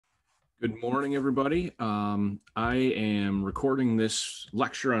Good morning, everybody. I am recording this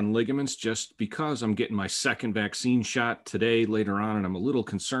lecture on ligaments just because I'm getting my second vaccine shot today later on, and I'm a little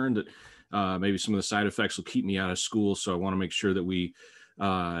concerned that maybe some of the side effects will keep me out of school. So I want to make sure that we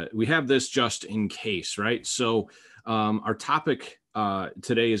have this just in case, right? So our topic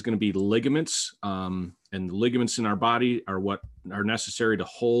today is going to be ligaments, and the ligaments in our body are what are necessary to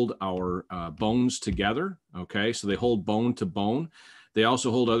hold our bones together. Okay, so they hold bone to bone. They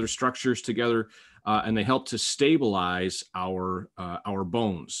also hold other structures together, and they help to stabilize our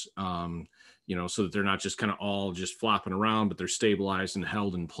bones. So that they're not just kind of all just flopping around, but they're stabilized and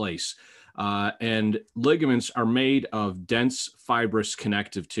held in place. And ligaments are made of dense fibrous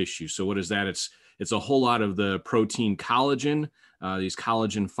connective tissue. So what is that? It's a whole lot of the protein collagen, these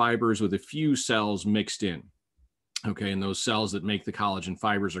collagen fibers with a few cells mixed in. Okay, and those cells that make the collagen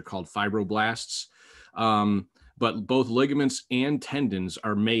fibers are called fibroblasts. But both ligaments and tendons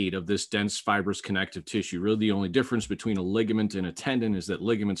are made of this dense fibrous connective tissue. Really, the only difference between a ligament and a tendon is that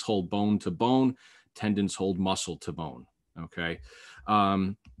ligaments hold bone to bone, tendons hold muscle to bone. Okay,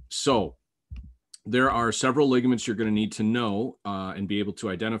 so there are several ligaments you're going to need to know and be able to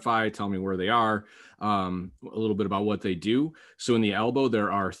identify. Tell me where they are, a little bit about what they do. So in the elbow,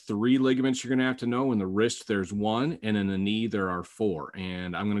 there are 3 ligaments you're going to have to know. In the wrist, there's 1. And in the knee, there are 4.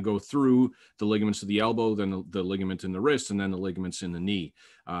 And I'm going to go through the ligaments of the elbow, then the ligament in the wrist, and then the ligaments in the knee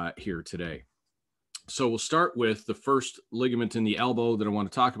here today. So we'll start with the first ligament in the elbow that I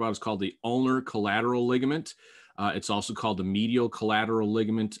want to talk about. Is called the ulnar collateral ligament. It's also called the medial collateral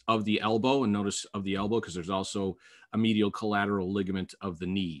ligament of the elbow. And notice of the elbow because there's also a medial collateral ligament of the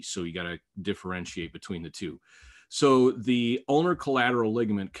knee. So you got to differentiate between the two. So the ulnar collateral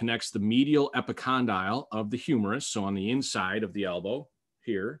ligament connects the medial epicondyle of the humerus, so on the inside of the elbow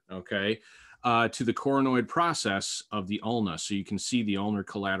here, okay, to the coronoid process of the ulna. So you can see the ulnar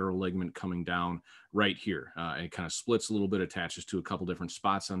collateral ligament coming down right here. It kind of splits a little bit, attaches to a couple different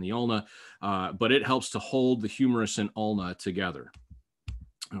spots on the ulna, but it helps to hold the humerus and ulna together.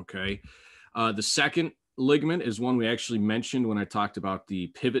 Okay. The second ligament is one we actually mentioned when I talked about the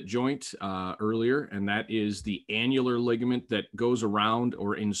pivot joint earlier, and that is the annular ligament that goes around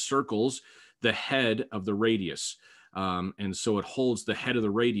or encircles the head of the radius. And so it holds the head of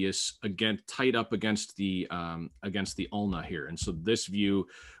the radius tight up against the ulna here. And so this view,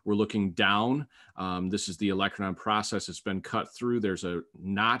 we're looking down. This is the olecranon process. It's been cut through. There's a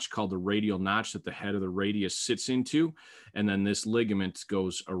notch called the radial notch that the head of the radius sits into. And then this ligament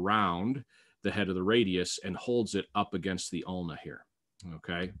goes around the head of the radius and holds it up against the ulna here.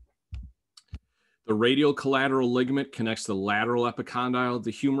 Okay. The radial collateral ligament connects the lateral epicondyle of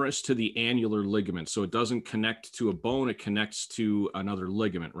the humerus to the annular ligament. So it doesn't connect to a bone, it connects to another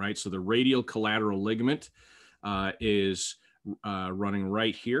ligament, right? So the radial collateral ligament is running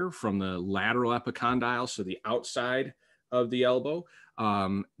right here from the lateral epicondyle, so the outside of the elbow,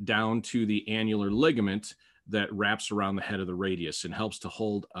 down to the annular ligament that wraps around the head of the radius and helps to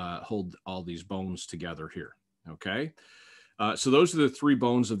hold all these bones together here, okay? So those are the 3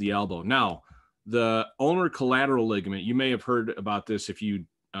 bones of the elbow. Now, the ulnar collateral ligament, you may have heard about this if you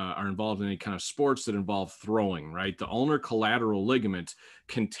are involved in any kind of sports that involve throwing, right? The ulnar collateral ligament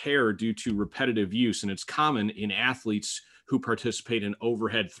can tear due to repetitive use, and it's common in athletes who participate in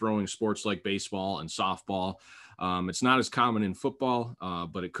overhead throwing sports like baseball and softball. It's not as common in football,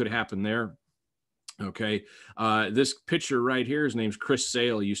 but it could happen there. Okay, this pitcher right here, his name's Chris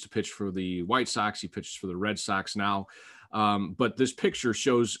Sale. He used to pitch for the White Sox. He pitches for the Red Sox now. But this picture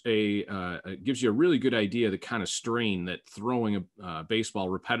shows gives you a really good idea of the kind of strain that throwing a baseball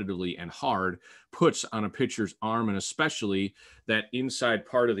repetitively and hard puts on a pitcher's arm, and especially that inside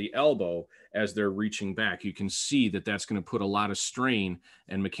part of the elbow as they're reaching back. You can see that that's going to put a lot of strain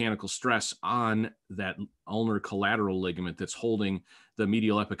and mechanical stress on that ulnar collateral ligament that's holding the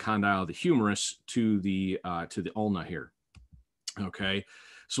medial epicondyle of the humerus to the ulna here. Okay.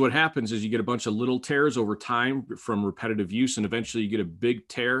 So what happens is you get a bunch of little tears over time from repetitive use, and eventually you get a big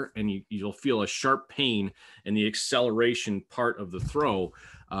tear, and you'll feel a sharp pain in the acceleration part of the throw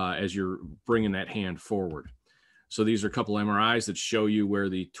as you're bringing that hand forward. So these are a couple MRIs that show you where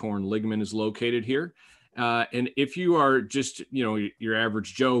the torn ligament is located here. And if you are just, your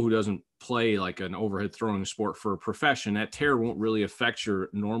average Joe who doesn't play like an overhead throwing sport for a profession, that tear won't really affect your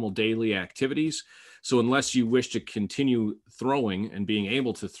normal daily activities. So unless you wish to continue throwing and being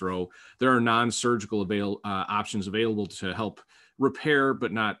able to throw, there are non-surgical options available to help repair,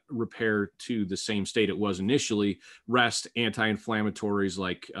 but not repair to the same state it was initially. Rest, anti-inflammatories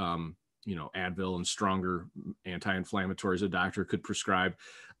like Advil and stronger anti-inflammatories a doctor could prescribe.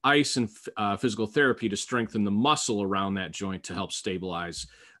 ice and physical therapy to strengthen the muscle around that joint to help stabilize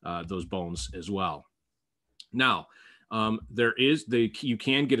those bones as well. Now, you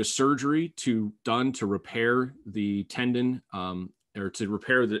can get a surgery done to repair the tendon or to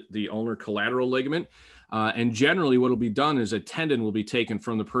repair the ulnar collateral ligament. And generally what will be done is a tendon will be taken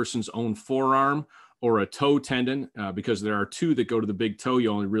from the person's own forearm or a toe tendon, because there are two that go to the big toe.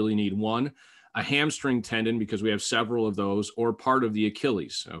 You only really need one. A hamstring tendon, because we have several of those, or part of the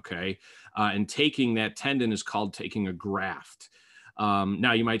Achilles, okay? And taking that tendon is called taking a graft.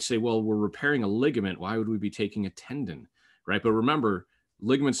 Now you might say, well, we're repairing a ligament. Why would we be taking a tendon, right? But remember,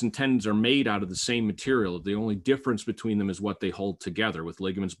 ligaments and tendons are made out of the same material. The only difference between them is what they hold together, with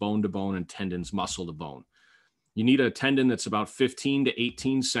ligaments bone to bone and tendons muscle to bone. You need a tendon that's about 15 to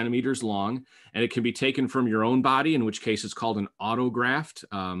 18 centimeters long, and it can be taken from your own body, in which case it's called an autograft.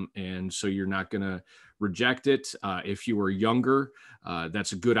 And so you're not going to reject it. If you were younger,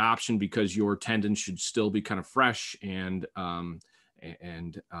 that's a good option because your tendons should still be kind of fresh and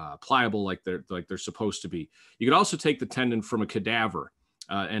pliable like they're supposed to be. You could also take the tendon from a cadaver,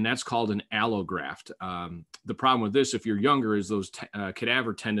 and that's called an allograft. The problem with this, if you're younger, is those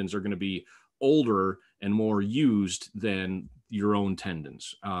cadaver tendons are going to be older and more used than your own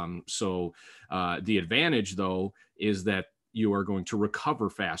tendons. So the advantage, though, is that you are going to recover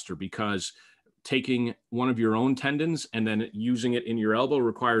faster, because taking one of your own tendons and then using it in your elbow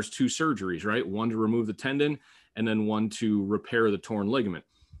requires two surgeries, right? One to remove the tendon and then one to repair the torn ligament.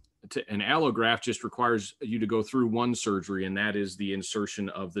 An allograft just requires you to go through one surgery, and that is the insertion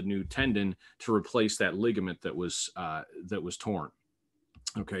of the new tendon to replace that ligament that was torn.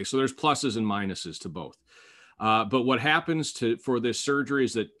 Okay, so there's pluses and minuses to both. But what happens for this surgery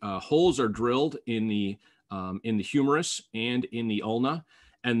is that holes are drilled in the humerus and in the ulna,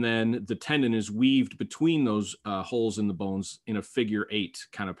 and then the tendon is weaved between those holes in the bones in a figure 8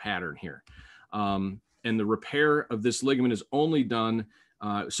 kind of pattern here. And the repair of this ligament is only done.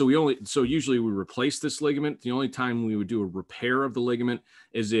 So usually we replace this ligament. The only time we would do a repair of the ligament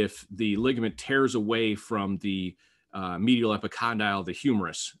is if the ligament tears away from the medial epicondyle, the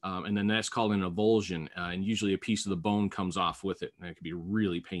humerus, and then that's called an avulsion, and usually a piece of the bone comes off with it, and it can be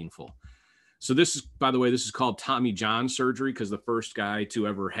really painful. So this is, by the way, this is called Tommy John surgery, because the first guy to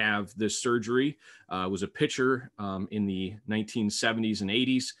ever have this surgery was a pitcher in the 1970s and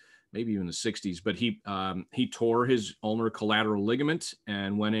 80s, maybe even the 60s, but he tore his ulnar collateral ligament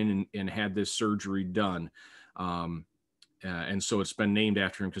and went in and had this surgery done. And so it's been named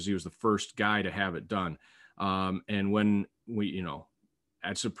after him because he was the first guy to have it done. And when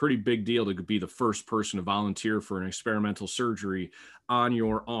that's a pretty big deal to be the first person to volunteer for an experimental surgery on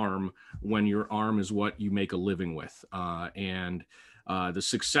your arm when your arm is what you make a living with. And the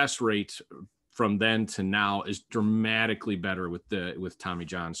success rate from then to now is dramatically better with Tommy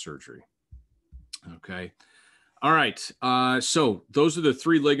John surgery. Okay. All right. So those are the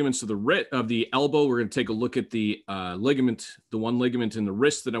three ligaments of the elbow. We're going to take a look at the one ligament in the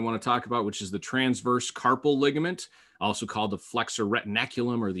wrist that I want to talk about, which is the transverse carpal ligament, also called the flexor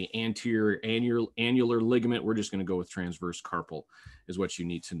retinaculum or the anterior annular ligament. We're just going to go with transverse carpal is what you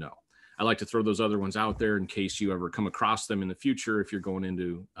need to know. I like to throw those other ones out there in case you ever come across them in the future. If you're going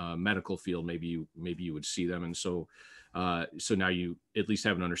into a medical field, maybe you would see them. And so now you at least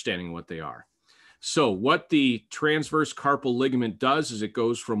have an understanding of what they are. So what the transverse carpal ligament does is it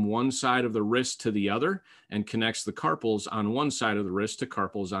goes from one side of the wrist to the other and connects the carpals on one side of the wrist to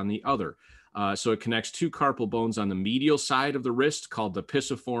carpals on the other. So it connects two carpal bones on the medial side of the wrist called the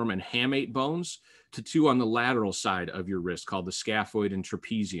pisiform and hamate bones to two on the lateral side of your wrist called the scaphoid and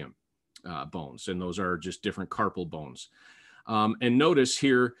trapezium bones. And those are just different carpal bones. And notice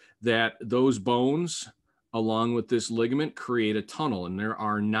here that those bones along with this ligament create a tunnel, and there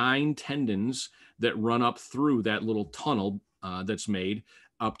are 9 tendons that run up through that little tunnel that's made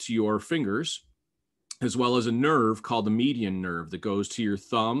up to your fingers, as well as a nerve called the median nerve that goes to your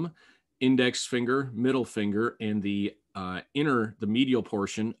thumb, index finger, middle finger, and the medial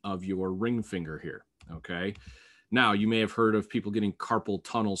portion of your ring finger here. Okay. Now you may have heard of people getting carpal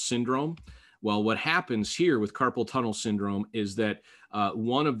tunnel syndrome. Well, what happens here with carpal tunnel syndrome is that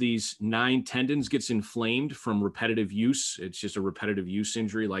one of these 9 tendons gets inflamed from repetitive use. It's just a repetitive use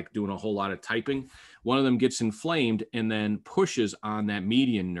injury, like doing a whole lot of typing. One of them gets inflamed and then pushes on that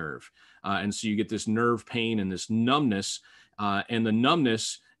median nerve. And so you get this nerve pain and this numbness. And the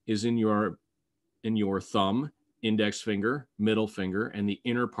numbness is in your thumb, index finger, middle finger, and the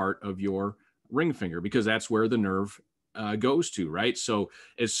inner part of your ring finger, because that's where the nerve goes to, right? So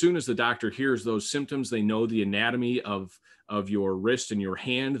as soon as the doctor hears those symptoms, they know the anatomy of your wrist and your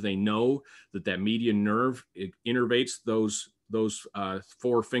hand. They know that median nerve, it innervates those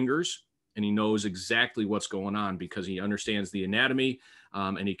 4 fingers, and he knows exactly what's going on because he understands the anatomy,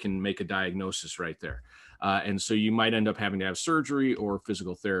 and he can make a diagnosis right there. And so you might end up having to have surgery or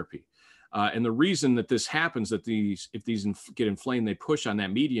physical therapy. And the reason that this happens, that if these get inflamed, they push on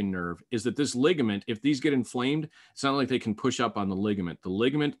that median nerve, is that this ligament, if these get inflamed, it's not like they can push up on the ligament. The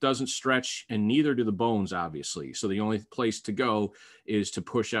ligament doesn't stretch, and neither do the bones, obviously. So the only place to go is to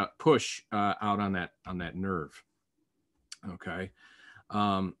push out on that nerve. Okay.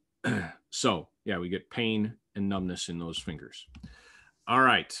 So yeah, we get pain and numbness in those fingers. All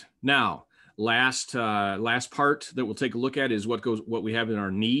right. Now, last part that we'll take a look at is what we have in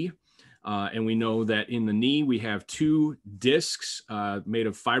our knee. And we know that in the knee, we have 2 discs made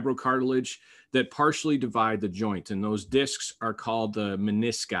of fibrocartilage that partially divide the joint. And those discs are called the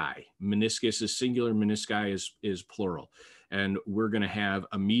menisci. Meniscus is singular, menisci is plural. And we're going to have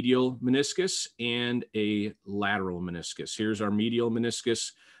a medial meniscus and a lateral meniscus. Here's our medial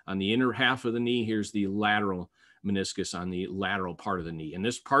meniscus on the inner half of the knee. Here's the lateral meniscus on the lateral part of the knee. And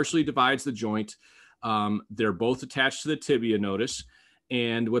this partially divides the joint. They're both attached to the tibia, notice.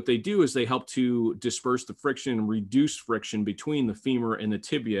 And what they do is they help to disperse the friction and reduce friction between the femur and the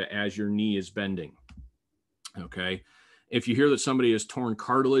tibia as your knee is bending. Okay. If you hear that somebody has torn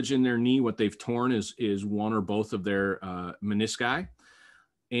cartilage in their knee, what they've torn is one or both of their menisci.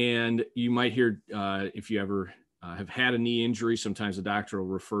 And you might hear, if you ever have had a knee injury, sometimes the doctor will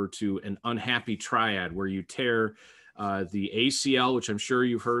refer to an unhappy triad, where you tear the ACL, which I'm sure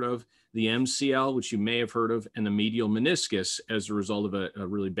you've heard of, the MCL, which you may have heard of, and the medial meniscus as a result of a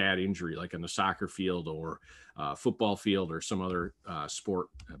really bad injury, like on the soccer field or football field or some other sport,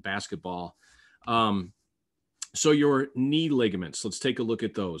 basketball. So your knee ligaments, let's take a look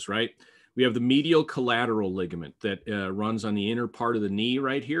at those, right? We have the medial collateral ligament that runs on the inner part of the knee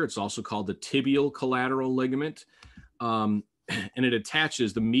right here. It's also called the tibial collateral ligament. And it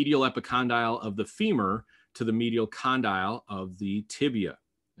attaches the medial epicondyle of the femur to the medial condyle of the tibia.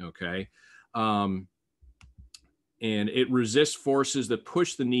 Okay. And it resists forces that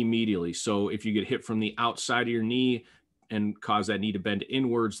push the knee medially. So if you get hit from the outside of your knee and cause that knee to bend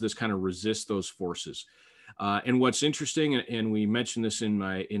inwards, this kind of resists those forces. And what's interesting, and we mentioned this in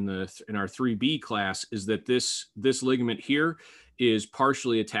our 3B class, is that this ligament here is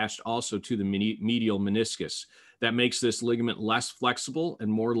partially attached also to the medial meniscus. That makes this ligament less flexible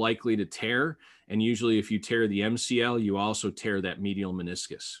and more likely to tear. And usually if you tear the MCL, you also tear that medial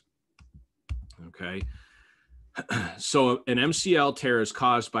meniscus. Okay. So an MCL tear is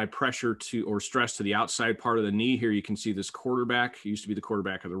caused by pressure or stress to the outside part of the knee. Here you can see this quarterback. He used to be the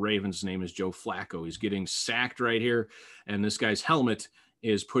quarterback of the Ravens. His name is Joe Flacco. He's getting sacked right here. And this guy's helmet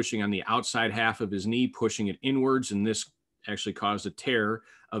is pushing on the outside half of his knee, pushing it inwards. And this actually caused a tear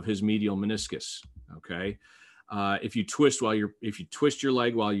of his medial meniscus. Okay. If you twist your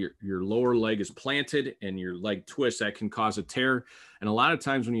leg while your lower leg is planted and your leg twists, that can cause a tear. And a lot of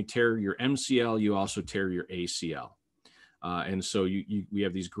times when you tear your MCL, you also tear your ACL. And so we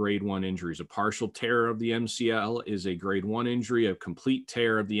have these grade 1 injuries. A partial tear of the MCL is a grade 1 injury. A complete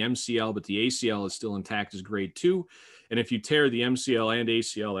tear of the MCL, but the ACL is still intact, is grade 2. And if you tear the MCL and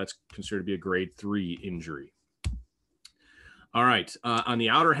ACL, that's considered to be a grade 3 injury. All right. On the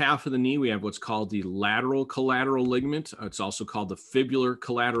outer half of the knee, we have what's called the lateral collateral ligament. It's also called the fibular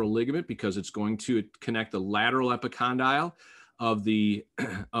collateral ligament because it's going to connect the lateral epicondyle of the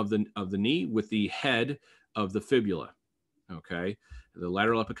knee with the head of the fibula. Okay. The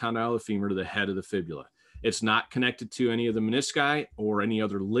lateral epicondyle of the femur to the head of the fibula. It's not connected to any of the menisci or any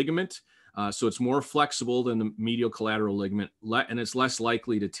other ligament. So it's more flexible than the medial collateral ligament, and it's less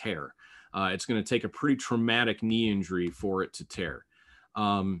likely to tear. It's going to take a pretty traumatic knee injury for it to tear.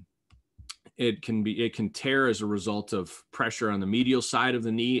 It can tear as a result of pressure on the medial side of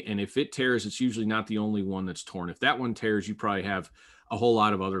the knee. And if it tears, it's usually not the only one that's torn. If that one tears, you probably have a whole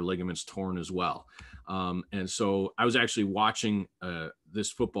lot of other ligaments torn as well. And so I was actually watching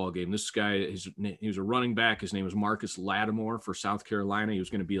this football game. This guy, he was a running back. His name was Marcus Lattimore for South Carolina. He was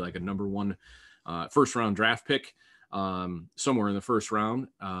going to be like a number 1 first round draft pick. Somewhere in the first round.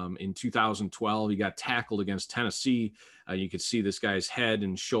 In 2012, he got tackled against Tennessee. You could see this guy's head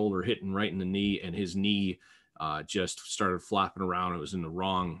and shoulder hitting right in the knee, and his knee just started flopping around. It was in the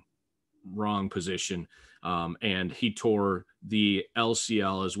wrong position. And he tore the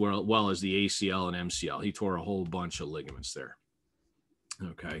LCL as well as the ACL and MCL. He tore a whole bunch of ligaments there.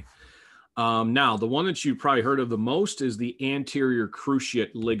 Okay. Now, the one that you probably heard of the most is the anterior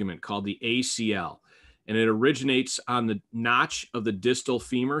cruciate ligament, called the ACL. And it originates on the notch of the distal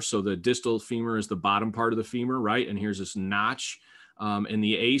femur. So the distal femur is the bottom part of the femur, right? And here's this notch. And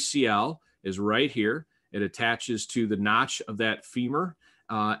the ACL is right here. It attaches to the notch of that femur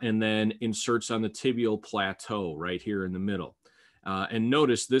and then inserts on the tibial plateau right here in the middle. And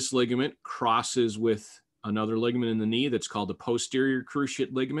notice this ligament crosses with another ligament in the knee that's called the posterior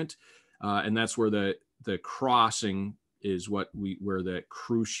cruciate ligament. And that's where the crossing is where the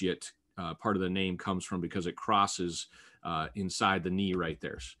cruciate part of the name comes from, because it crosses inside the knee right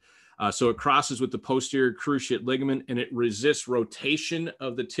there. So it crosses with the posterior cruciate ligament, and it resists rotation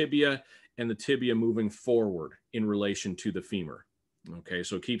of the tibia and the tibia moving forward in relation to the femur. Okay,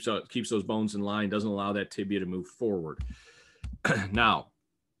 so it keeps those bones in line, doesn't allow that tibia to move forward. Now,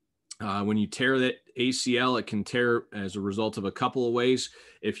 when you tear that ACL, it can tear as a result of a couple of ways.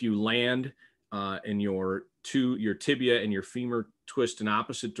 If you land and your tibia and your femur twist in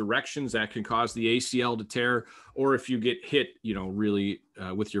opposite directions, that can cause the ACL to tear. Or if you get hit, really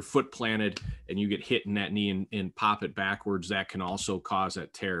with your foot planted and you get hit in that knee and pop it backwards, that can also cause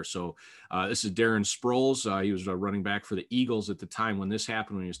that tear. So this is Darren Sproles. He was a running back for the Eagles at the time when this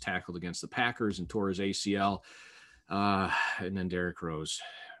happened, when he was tackled against the Packers and tore his ACL. And then Derrick Rose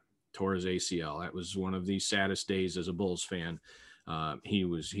tore his ACL. That was one of the saddest days as a Bulls fan.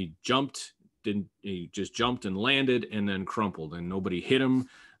 He just jumped and landed and then crumpled, and nobody hit him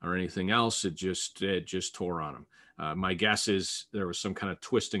or anything else. It just tore on him. My guess is there was some kind of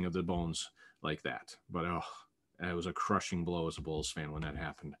twisting of the bones like that, but it was a crushing blow as a Bulls fan when that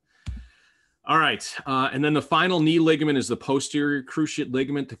happened. All right. And then the final knee ligament is the posterior cruciate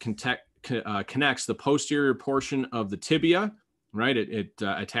ligament that connects the posterior portion of the tibia, right? It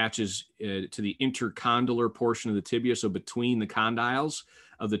attaches to the intercondylar portion of the tibia. So between the condyles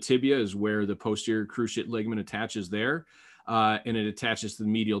of the tibia is where the posterior cruciate ligament attaches there. And it attaches to the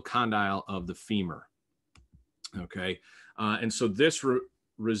medial condyle of the femur. Okay. And so this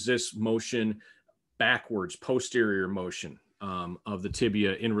resists motion backwards, posterior motion of the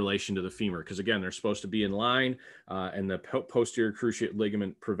tibia in relation to the femur. Because again, they're supposed to be in line, and the posterior cruciate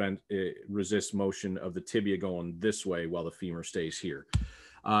ligament resists motion of the tibia going this way while the femur stays here.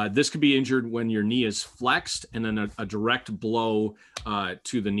 This could be injured when your knee is flexed, and then a direct blow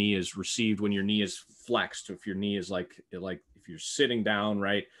to the knee is received when your knee is flexed. If your knee is like if you're sitting down,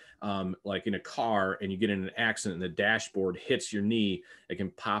 right, like in a car, and you get in an accident and the dashboard hits your knee, it can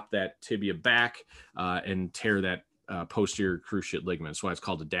pop that tibia back and tear that posterior cruciate ligament. That's why it's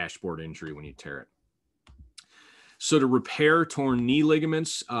called a dashboard injury when you tear it. So to repair torn knee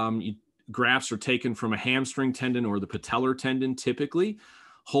ligaments, grafts are taken from a hamstring tendon or the patellar tendon typically.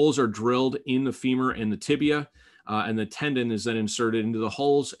 Holes are drilled in the femur and the tibia, and the tendon is then inserted into the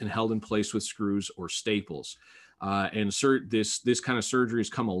holes and held in place with screws or staples. This kind of surgery has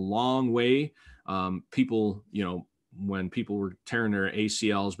come a long way. People, when people were tearing their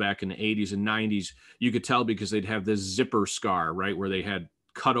ACLs back in the 80s and 90s, you could tell because they'd have this zipper scar, right, where they had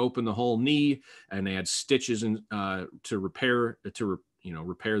cut open the whole knee and they had stitches in, to repair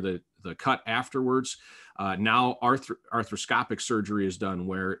the cut afterwards. Now arthroscopic surgery is done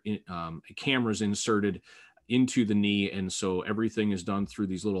where a camera is inserted into the knee, and so everything is done through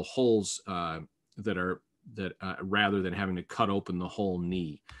these little holes rather than having to cut open the whole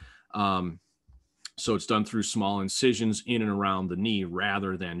knee. So it's done through small incisions in and around the knee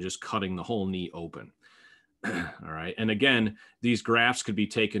rather than just cutting the whole knee open. All right. And again, these grafts could be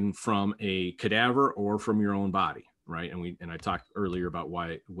taken from a cadaver or from your own body, right? And I talked earlier about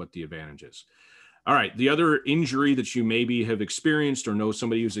what the advantage is. All right. The other injury that you maybe have experienced or know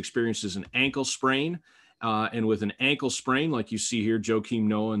somebody who's experienced is an ankle sprain. And with an ankle sprain, like you see here, Joakim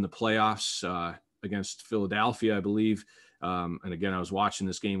Noah in the playoffs against Philadelphia, I believe. And again, I was watching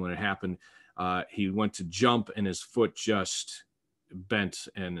this game when it happened. He went to jump and his foot just bent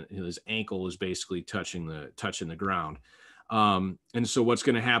and his ankle is basically touching the ground. And so what's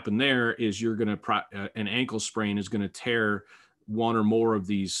going to happen there is an ankle sprain is going to tear one or more of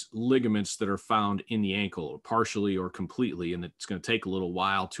these ligaments that are found in the ankle, partially or completely, and it's going to take a little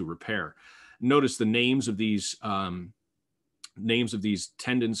while to repair. Notice the names of these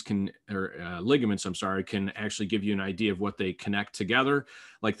tendons ligaments, can actually give you an idea of what they connect together.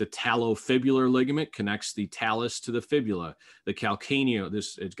 Like the talofibular ligament connects the talus to the fibula. The calcaneo,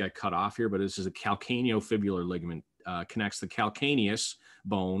 it got cut off here, but this is a calcaneofibular ligament, connects the calcaneus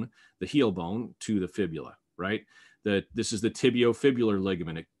bone, the heel bone, to the fibula, right? This is the tibiofibular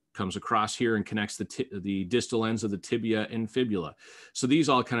ligament. It comes across here and connects the distal ends of the tibia and fibula. So these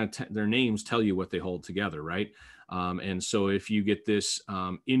all kind of, their names tell you what they hold together, right? And so if you get this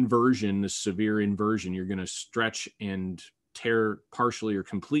inversion, this severe inversion, you're going to stretch and tear partially or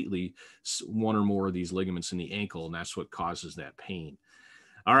completely one or more of these ligaments in the ankle, and that's what causes that pain.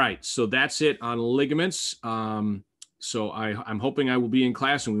 All right, so that's it on ligaments. So I'm hoping I will be in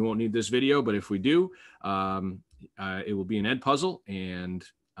class and we won't need this video, but if we do, it will be an Ed puzzle, and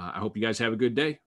I hope you guys have a good day.